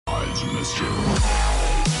Mister.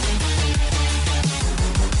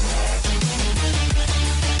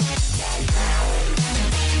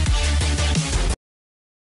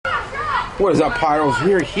 What is up, Pyros?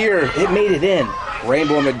 We're here. It made it in.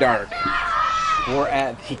 Rainbow in the Dark. We're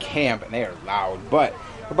at the camp, and they are loud, but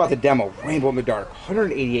we're about to demo Rainbow in the Dark.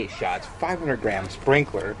 188 shots, 500 gram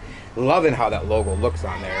sprinkler. Loving how that logo looks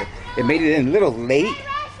on there. It made it in a little late,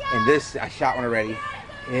 and this, I shot one already.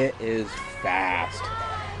 It is fast.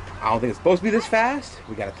 I don't think it's supposed to be this fast.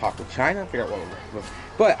 We got to talk with China, figure out what it looks.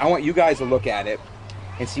 But I want you guys to look at it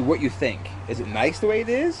and see what you think. Is it nice the way it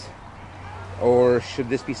is? Or should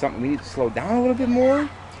this be something we need to slow down a little bit more?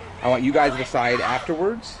 I want you guys to decide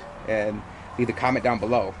afterwards and leave a comment down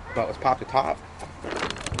below. But let's pop the top.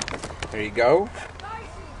 There you go.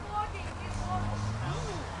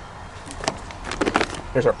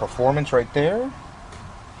 There's our performance right there.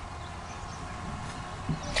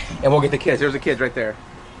 And we'll get the kids. There's the kids right there.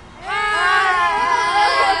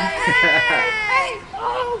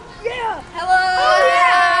 Oh, yeah. Hello. Oh,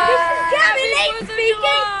 yeah. This is Captain Nate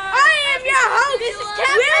speaking. I am your host. This is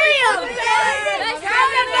Captain William.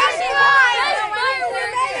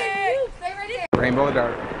 Rainbow in the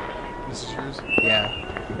Dark. This is yours?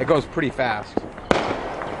 Yeah. It goes pretty fast.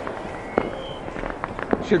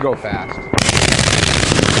 Should go fast.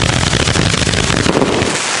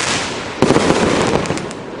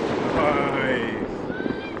 Nice.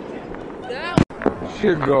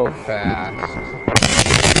 Should go fast.